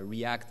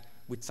React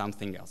with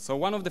something else. So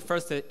one of the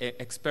first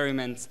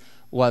experiments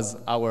was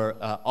our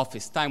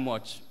Office Time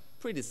Watch.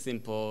 Pretty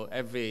simple.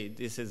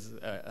 This is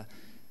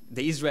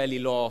the Israeli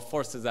law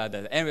forces that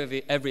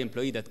every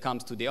employee that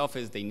comes to the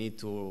office, they need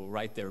to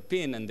write their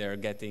PIN, and they're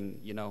getting,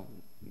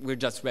 we're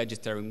just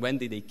registering when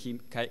did they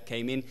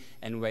came in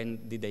and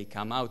when did they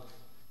come out.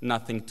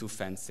 Nothing too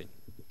fancy.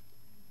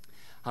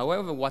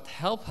 However, what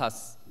helped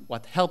us,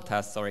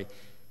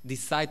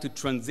 decide to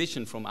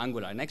transition from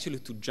Angular and actually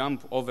to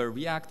jump over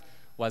React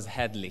was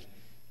Headley.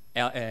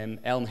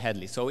 Elm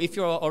Headley. So if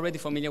you're already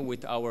familiar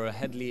with our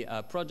Headley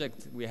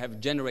project, we have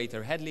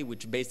generator Headley,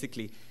 which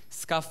basically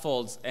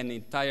scaffolds an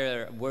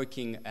entire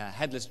working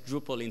headless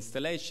Drupal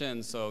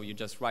installation. So you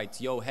just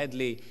write yo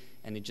Headley,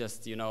 and it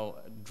just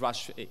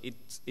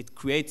it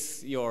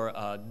creates your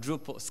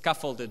Drupal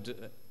scaffolding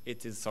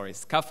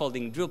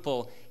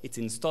Drupal. It's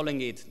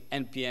installing it,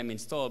 npm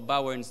install,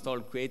 bower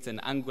install, creates an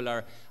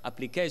Angular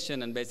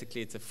application, and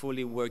basically it's a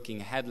fully working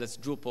headless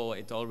Drupal.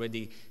 It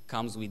already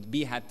comes with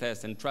Behat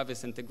test and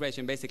Travis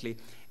integration, basically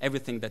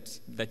everything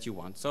that you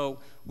want. So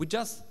we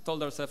just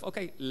told ourselves,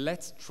 okay,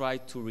 let's try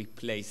to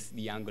replace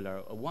the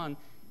Angular one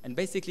and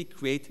basically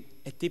create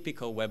a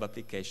typical web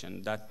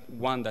application,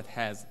 one that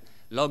has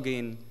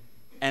login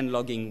and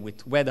logging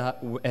with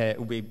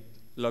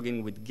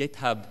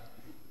GitHub,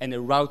 and a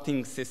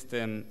routing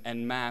system,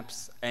 and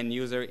maps, and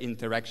user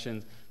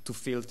interactions to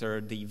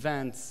filter the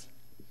events,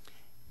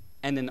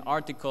 and an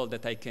article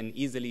that I can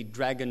easily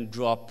drag and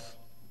drop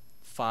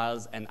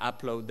files and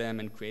upload them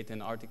and create an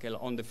article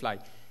on the fly.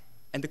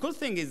 And the cool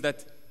thing is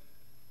that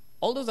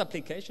all those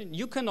applications,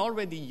 you can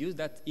already use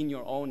that in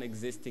your own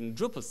existing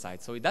Drupal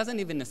site. So it doesn't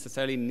even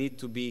necessarily need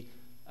to be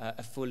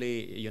a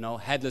fully,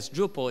 headless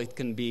Drupal. It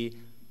can be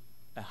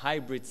a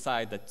hybrid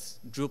site that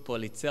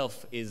Drupal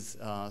itself is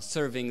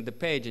serving the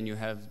page, and you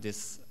have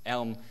this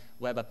Elm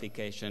web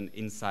application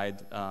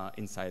inside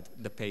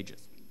the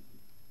pages.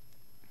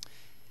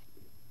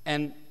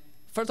 And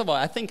first of all,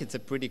 I think it's a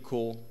pretty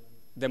cool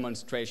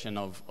demonstration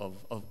of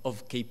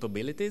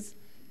capabilities.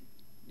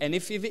 And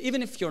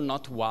even if you're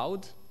not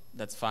wowed,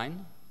 that's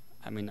fine.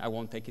 I mean, I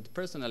won't take it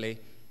personally.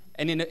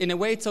 And in a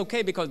way, it's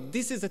okay, because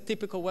this is a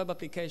typical web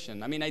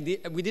application. I mean,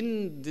 we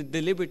didn't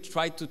deliberately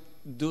try to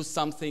do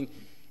something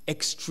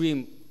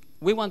extreme.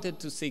 We wanted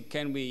to see,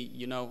 can we,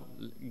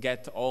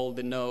 get all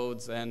the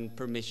nodes and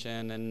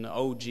permission and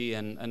OG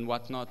and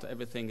whatnot.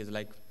 Everything is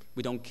like,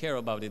 we don't care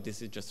about it.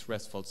 This is just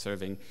RESTful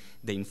serving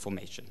the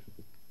information.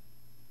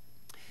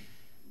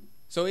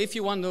 So if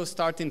you want to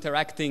start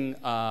interacting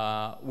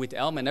with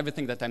Elm, and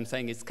everything that I'm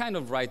saying is kind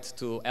of right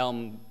to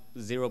Elm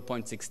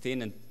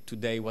 0.16, and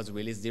today was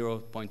released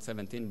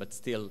 0.17, but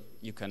still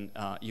you can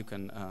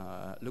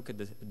look at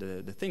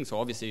the thing. So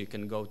obviously you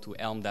can go to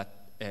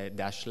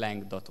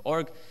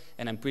elm-lang.org,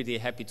 and I'm pretty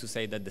happy to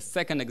say that the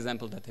second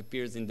example that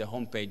appears in the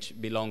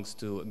homepage belongs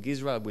to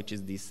Gizra, which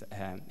is this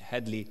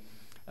Headley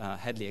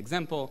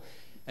example.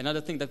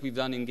 Another thing that we've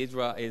done in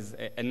Gizra is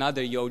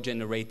another yo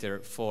generator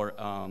for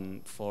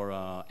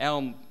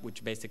Elm,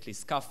 which basically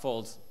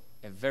scaffolds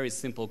a very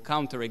simple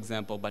counter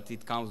example, but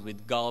it comes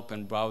with gulp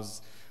and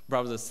browser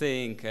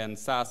sync and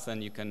Sass,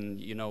 and you can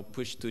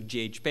push to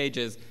GH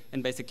pages,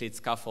 and basically it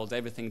scaffolds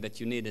everything that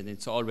you need, and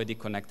it's already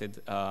connected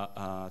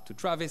to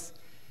Travis.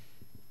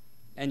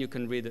 And you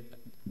can read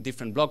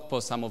different blog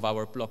posts. Some of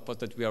our blog posts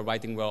that we are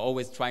writing, we're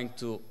always trying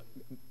to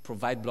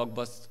provide blog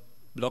posts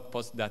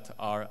that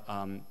are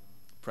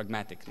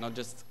pragmatic, not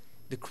just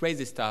the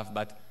crazy stuff,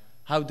 but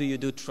how do you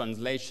do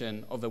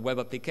translation of a web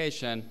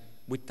application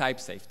with type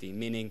safety,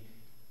 meaning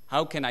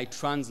how can I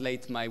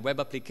translate my web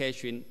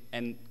application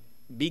and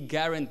be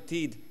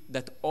guaranteed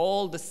that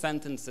all the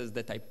sentences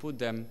that I put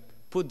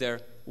there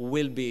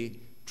will be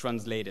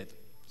translated.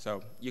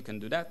 So you can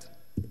do that.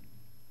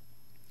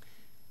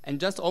 And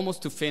just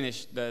almost to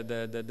finish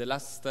the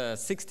last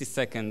 60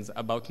 seconds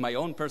about my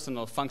own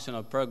personal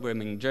functional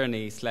programming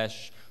journey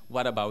 /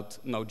 what about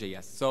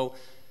Node.js. So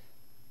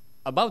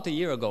about a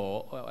year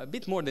ago, a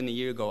bit more than a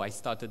year ago, I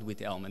started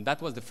with Elm, and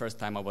that was the first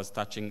time I was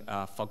touching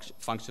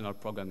functional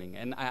programming.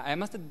 And I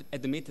must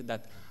admit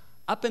that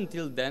up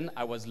until then,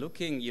 I was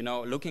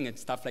looking at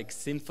stuff like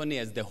Symfony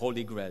as the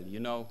holy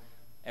grail.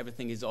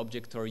 Everything is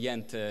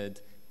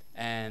object-oriented,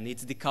 and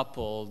it's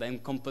decoupled,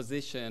 and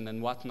composition,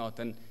 and whatnot.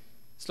 And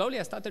slowly,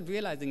 I started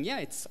realizing, yeah,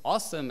 it's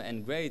awesome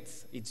and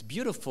great, it's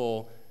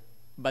beautiful,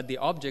 but the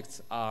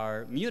objects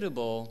are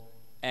mutable,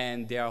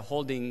 and they are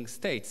holding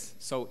states.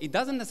 So it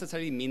doesn't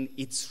necessarily mean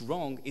it's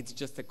wrong. It's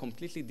just a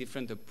completely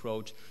different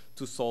approach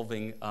to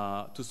solving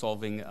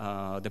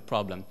the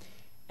problem.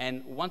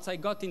 And once I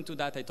got into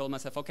that, I told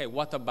myself, okay,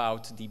 what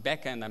about the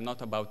backend? I'm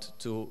not about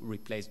to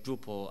replace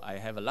Drupal. I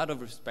have a lot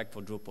of respect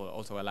for Drupal,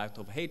 also a lot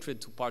of hatred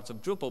to parts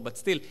of Drupal, but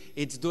still,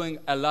 it's doing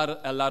a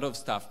lot of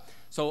stuff.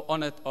 So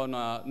on a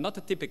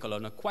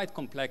quite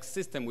complex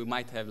system, we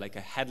might have like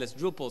a headless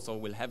Drupal, so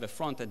we'll have a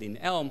frontend in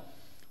Elm.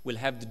 We'll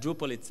have the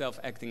Drupal itself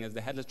acting as the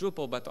headless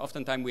Drupal, but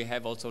oftentimes we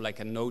have also like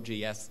a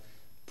Node.js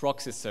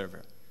proxy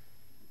server.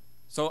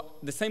 So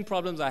the same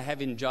problems I have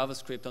in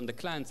JavaScript on the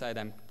client side,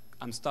 I'm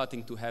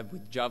starting to have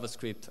with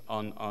JavaScript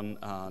on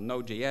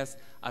Node.js.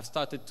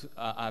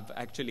 I've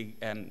actually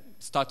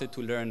started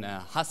to learn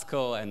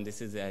Haskell, and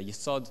this is a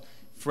Yesod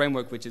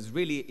framework, which is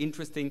really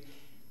interesting.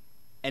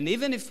 And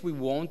even if we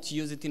won't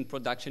use it in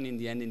production in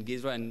the end in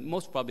Gizra, and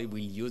most probably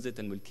we'll use it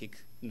and we'll kick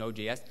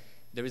Node.js,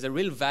 there is a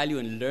real value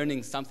in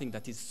learning something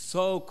that is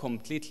so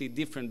completely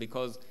different,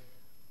 because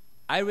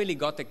I really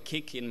got a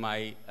kick in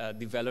my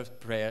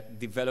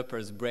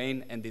developer's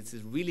brain, and this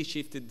has really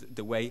shifted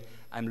the way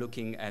I'm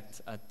looking at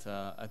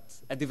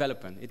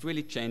development. It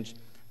really changed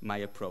my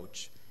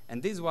approach.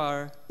 And these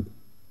were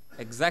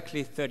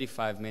exactly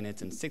 35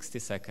 minutes and 60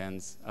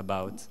 seconds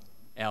about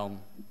Elm,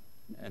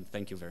 and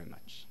thank you very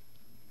much.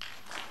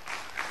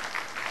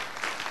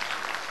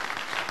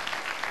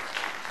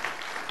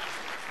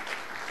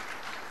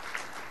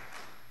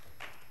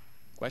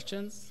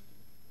 Questions?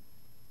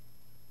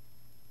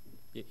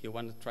 You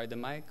want to try the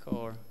mic,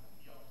 or?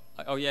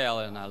 Oh yeah,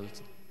 Alan.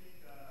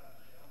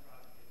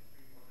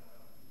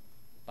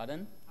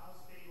 Pardon? How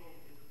stable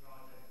is the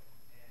project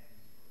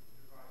and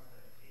with regards to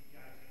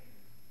API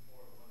changes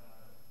for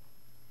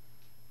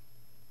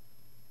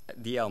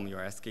 1.0? The Elm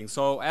you're asking.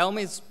 So Elm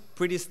is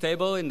pretty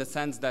stable in the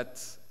sense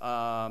that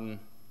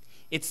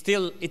it's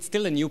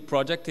still a new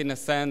project, in a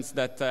sense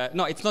that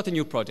no, it's not a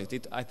new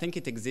project. I think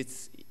it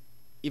exists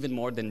even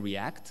more than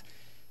React.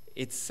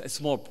 It's a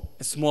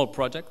small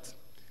project.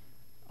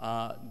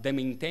 The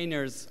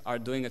maintainers are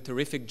doing a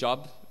terrific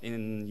job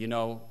in,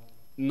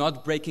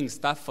 not breaking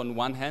stuff on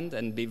one hand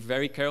and be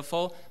very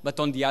careful, but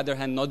on the other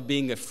hand, not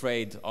being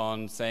afraid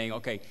on saying,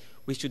 okay,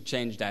 we should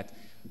change that.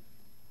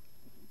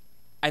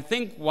 I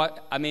think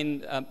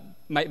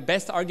my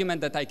best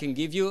argument that I can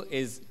give you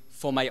is,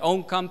 for my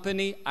own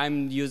company,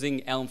 I'm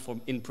using Elm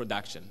in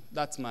production.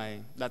 That's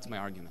my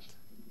argument.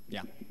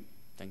 Yeah,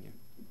 thank you.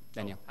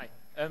 Daniel. Oh, hi.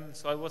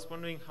 So I was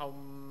wondering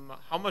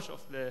how much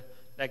of the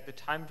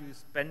time do you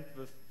spend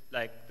with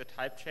the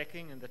type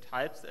checking and the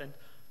types, and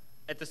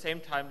at the same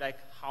time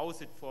how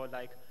is it for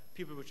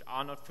people which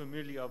are not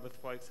familiar with,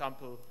 for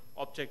example,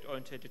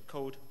 object-oriented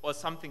code or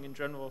something in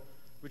general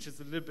which is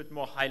a little bit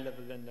more high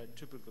level than the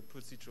typical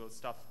procedural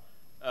stuff,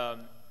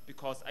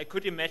 because I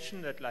could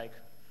imagine that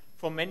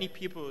for many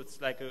people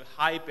it's a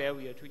high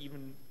barrier to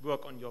even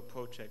work on your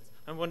projects.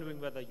 I'm wondering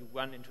whether you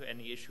run into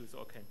any issues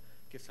or can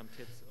give some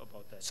tips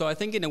about that. So I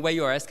think in a way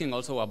you're asking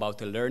also about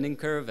the learning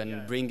curve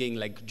and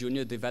bringing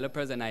junior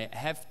developers, and I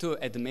have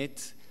to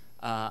admit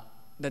that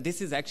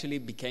this is actually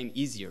became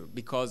easier,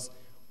 because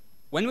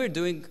when we're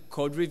doing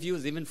code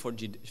reviews, even for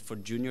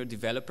junior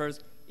developers,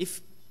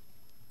 if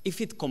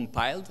it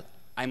compiled,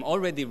 I'm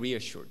already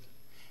reassured.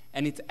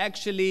 And it's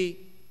actually,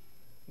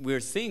 we're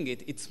seeing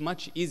it's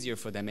much easier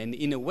for them. And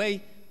in a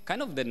way,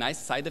 kind of the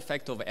nice side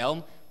effect of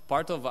Elm,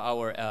 part of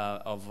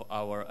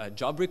our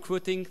job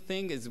recruiting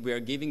thing is we're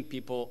giving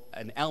people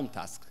an Elm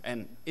task,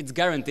 and it's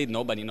guaranteed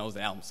nobody knows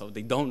Elm, so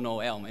they don't know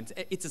Elm.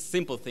 It's a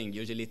simple thing.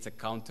 Usually it's a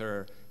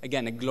counter,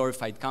 again, a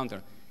glorified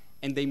counter,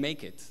 and they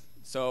make it.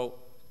 So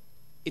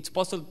it's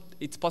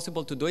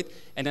possible to do it.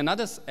 And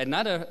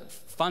another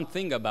fun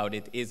thing about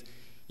it is,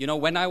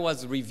 when I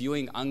was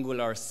reviewing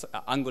Angular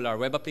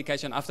web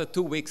application, after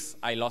 2 weeks,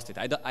 I lost it.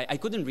 I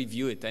couldn't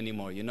review it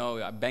anymore,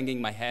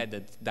 banging my head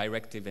at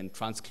directive and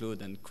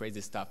transclude and crazy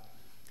stuff.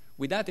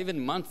 With that, even a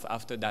month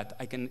after that,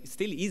 I can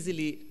still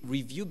easily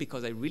review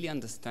because I really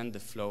understand the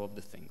flow of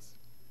the things.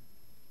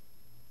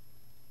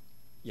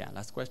 Yeah,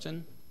 last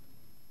question?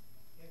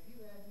 Have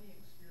you had any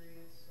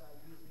experience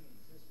using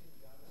existing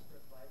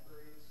JavaScript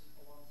libraries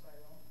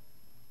alongside Elm?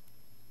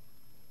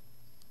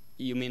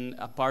 You mean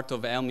a part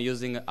of Elm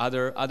using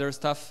other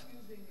stuff?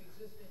 Using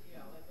existing,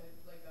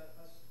 like a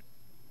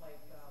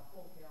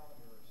full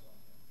calendar or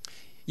something.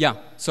 Yeah,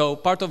 so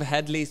part of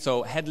Headley,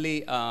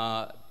 Headley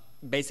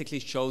basically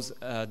shows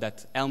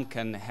that Elm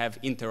can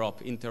have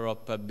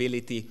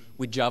interoperability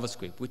with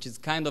JavaScript, which is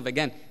kind of,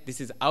 again, this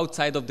is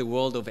outside of the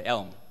world of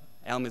Elm.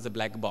 Elm is a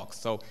black box,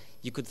 so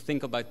you could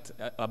think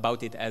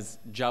about it as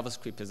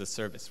JavaScript as a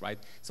service, right?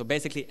 So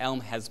basically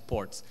Elm has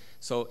ports.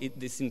 So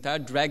this entire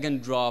drag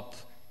and drop,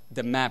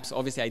 the maps,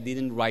 obviously I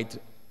didn't write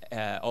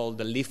all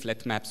the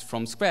leaflet maps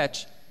from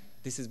scratch.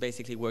 This is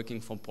basically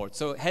working from ports.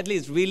 So Headley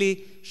is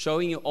really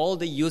showing you all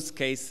the use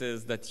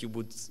cases that you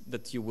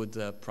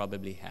would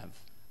probably have.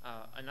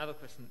 Another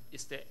question,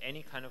 is there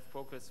any kind of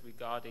progress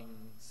regarding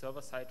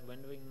server-side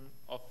rendering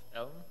of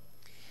Elm?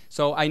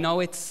 So I know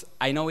it's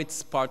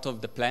part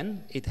of the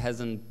plan. It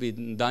hasn't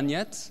been done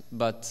yet,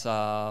 but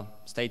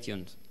stay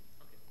tuned.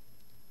 Okay.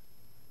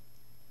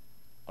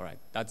 All right,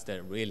 that's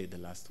really the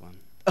last one.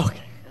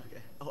 Okay.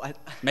 Oh,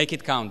 Make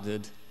it count,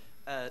 dude.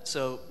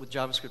 So with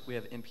JavaScript, we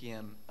have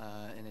NPM,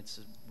 and it's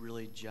a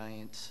really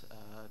giant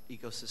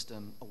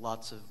ecosystem,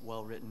 lots of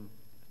well-written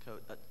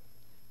code.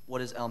 What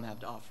does Elm have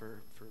to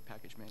offer for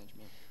package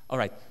management? All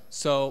right.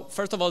 So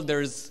first of all,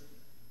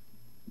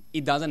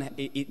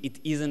 it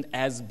isn't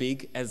as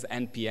big as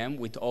NPM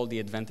with all the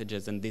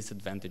advantages and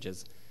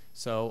disadvantages.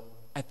 So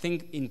I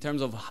think in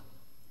terms of,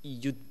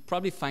 you'd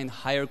probably find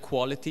higher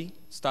quality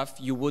stuff.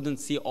 You wouldn't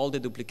see all the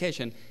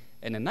duplication.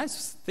 And a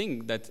nice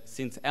thing that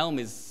since Elm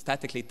is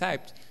statically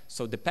typed,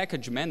 so the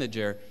package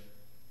manager,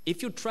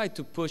 if you try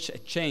to push a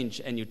change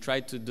and you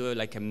try to do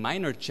a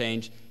minor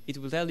change, it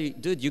will tell you,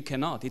 dude, you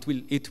cannot.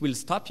 It will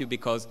stop you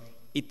because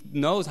it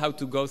knows how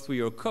to go through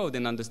your code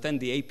and understand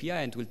the API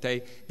and will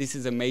say, this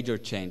is a major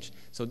change.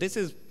 So this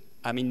is,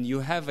 I mean, you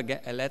have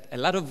a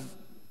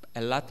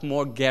lot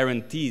more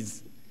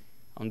guarantees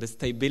on the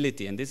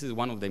stability, and this is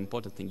one of the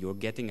important things. You're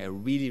getting a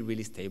really,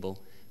 really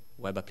stable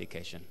web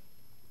application.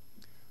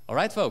 All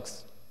right,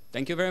 folks.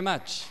 Thank you very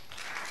much.